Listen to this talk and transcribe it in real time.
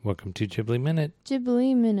Welcome to Ghibli Minute.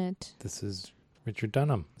 Ghibli Minute. This is Richard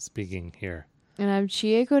Dunham speaking here. And I'm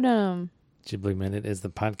Chieko Dunham. Ghibli Minute is the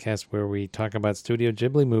podcast where we talk about Studio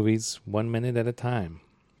Ghibli movies 1 minute at a time.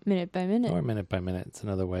 Minute by minute. Or minute by minute. It's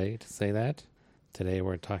another way to say that. Today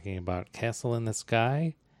we're talking about Castle in the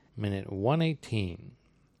Sky, minute 118.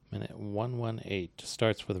 Minute 118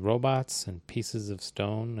 starts with robots and pieces of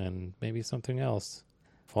stone and maybe something else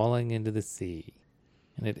falling into the sea.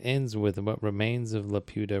 And it ends with what remains of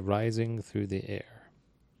Laputa rising through the air.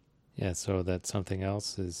 Yeah, so that something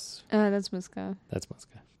else is... That's Muska. That's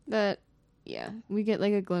Muska. We get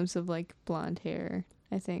like a glimpse of like blonde hair,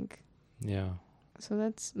 I think. Yeah. So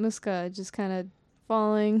that's Muska just kind of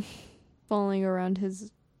falling around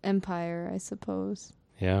his empire, I suppose.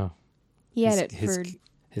 Yeah. He had it for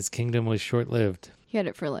his kingdom was short-lived. He had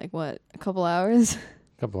it for like what, a couple hours?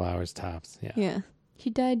 A couple hours tops, yeah. Yeah. He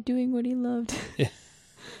died doing what he loved. Yeah.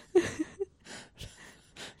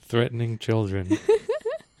 Threatening children.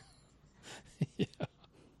 Yeah.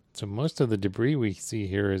 So most of the debris we see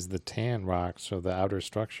here is the tan rocks or the outer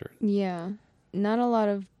structure. Yeah. Not a lot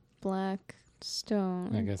of black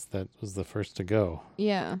stone. I guess that was the first to go.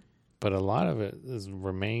 Yeah. But a lot of it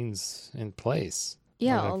remains in place.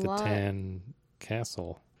 Yeah, like a lot. The tan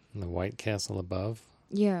castle and the white castle above.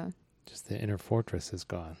 Yeah. Just the inner fortress is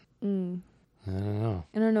gone. I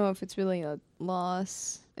I don't know if it's really a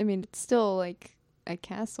loss. I mean, it's still like a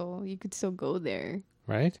castle. You could still go there.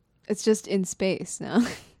 Right? It's just in space now.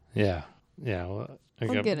 Yeah. Yeah. Well,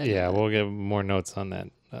 We'll get into that. we'll get more notes on that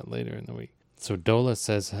later in the week. So Dola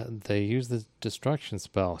says they use the destruction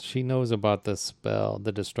spell. She knows about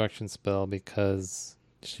the destruction spell, because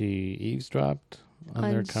she eavesdropped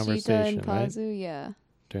on their conversation, and right? Pazu, yeah.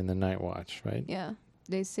 During the night watch, right? Yeah.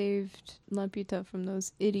 They saved Laputa from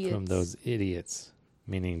those idiots. From those idiots,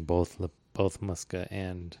 meaning both Muska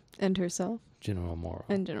and herself. General Moro.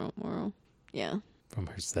 And General Moro. Yeah. From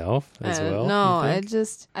herself as well? No,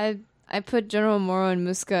 I put General Moro and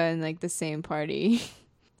Muska in like the same party.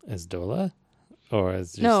 As Dola? Or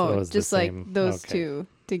as just no, those just the like same? those Okay. two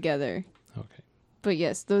together. Okay. But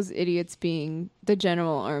yes, those idiots being the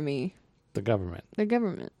general army. The government. The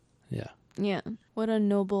government. Yeah. Yeah. What a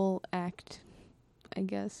noble act, I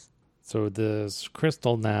guess. So this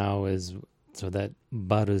crystal now is so that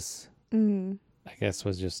Barus, I guess,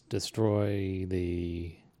 was just destroy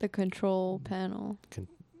the control panel.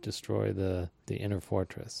 destroy the inner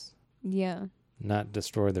fortress, Yeah. not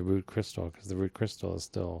destroy the root crystal, because the root crystal is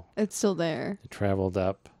still It's still there. it traveled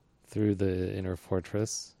up through the inner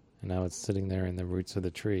fortress, and now it's sitting there in the roots of the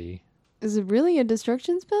tree. Is it really a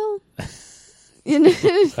destruction spell?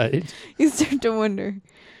 Right? You start to wonder.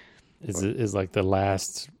 Is like the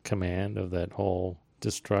last command of that whole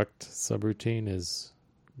destruct subroutine is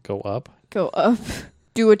go up. Go up.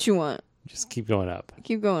 Do what you want. Just keep going up.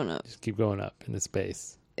 Keep going up. Just keep going up into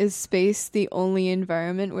space. Is space the only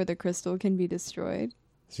environment where the crystal can be destroyed?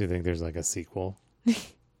 So you think there's like a sequel?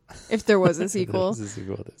 If there was a sequel. There's a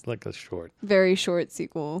sequel. There's like a short. Very short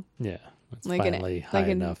sequel. Yeah. It's Like finally high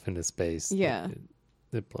enough into space. that Yeah.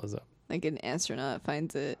 It blows up. Like an astronaut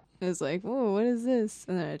finds it. And is like, whoa, what is this?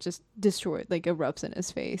 And then it just destroyed, like erupts in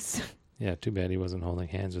his face. Yeah, too bad he wasn't holding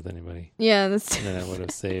hands with anybody. Yeah, that's... And then it would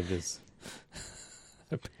have saved his...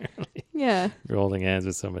 Apparently. Yeah. If you're holding hands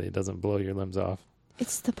with somebody, it doesn't blow your limbs off.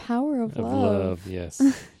 It's the power of Of love. love, yes.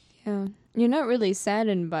 Yeah. You're not really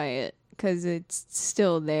saddened by it because it's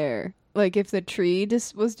still there. Like if the tree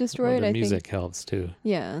was Well, destroyed, the I music think... helps too.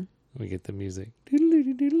 Yeah. We get the music.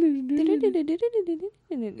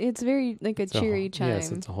 It's very like a cheery chime.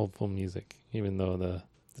 Yes, it's a hopeful music, even though the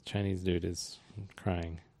Chinese dude is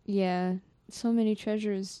crying. Yeah. So many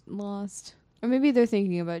treasures lost. Or maybe they're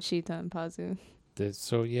thinking about Shita and Pazu.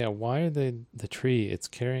 So yeah, why are the tree? It's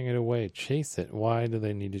carrying it away. Chase it. Why do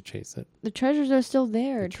they need to chase it? The treasures are still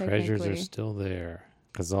there, The treasures are technically. still there,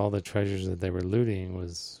 because all the treasures that they were looting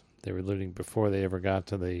before they ever got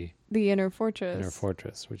to the The inner fortress. inner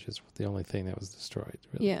fortress, which is the only thing that was destroyed.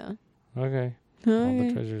 Really. Yeah. Okay. All the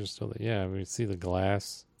Okay. treasures are still there. Yeah, we see the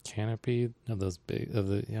glass canopy of those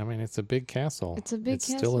it's a big castle. It's a big It's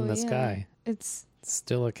still in the castle, yeah. sky. It's It's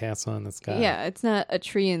still a castle in the sky. yeah, it's not a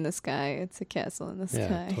tree in the sky, it's a castle in the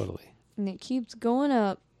Yeah, sky. totally. And it keeps going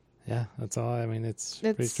up. Yeah, that's all. It's pretty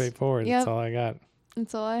It's- straightforward. yep. That's all I got.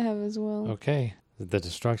 That's all I have as well. Okay. The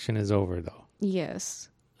destruction is over, though. Yes.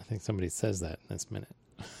 I think somebody says that in this minute.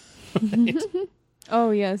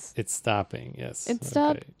 Oh yes. It's stopping, yes. It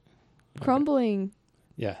stopped crumbling.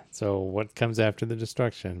 Yeah, so what comes after the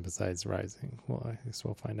destruction besides rising? Well, I guess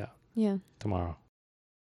we'll find out Yeah. tomorrow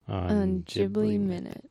On Ghibli Minute.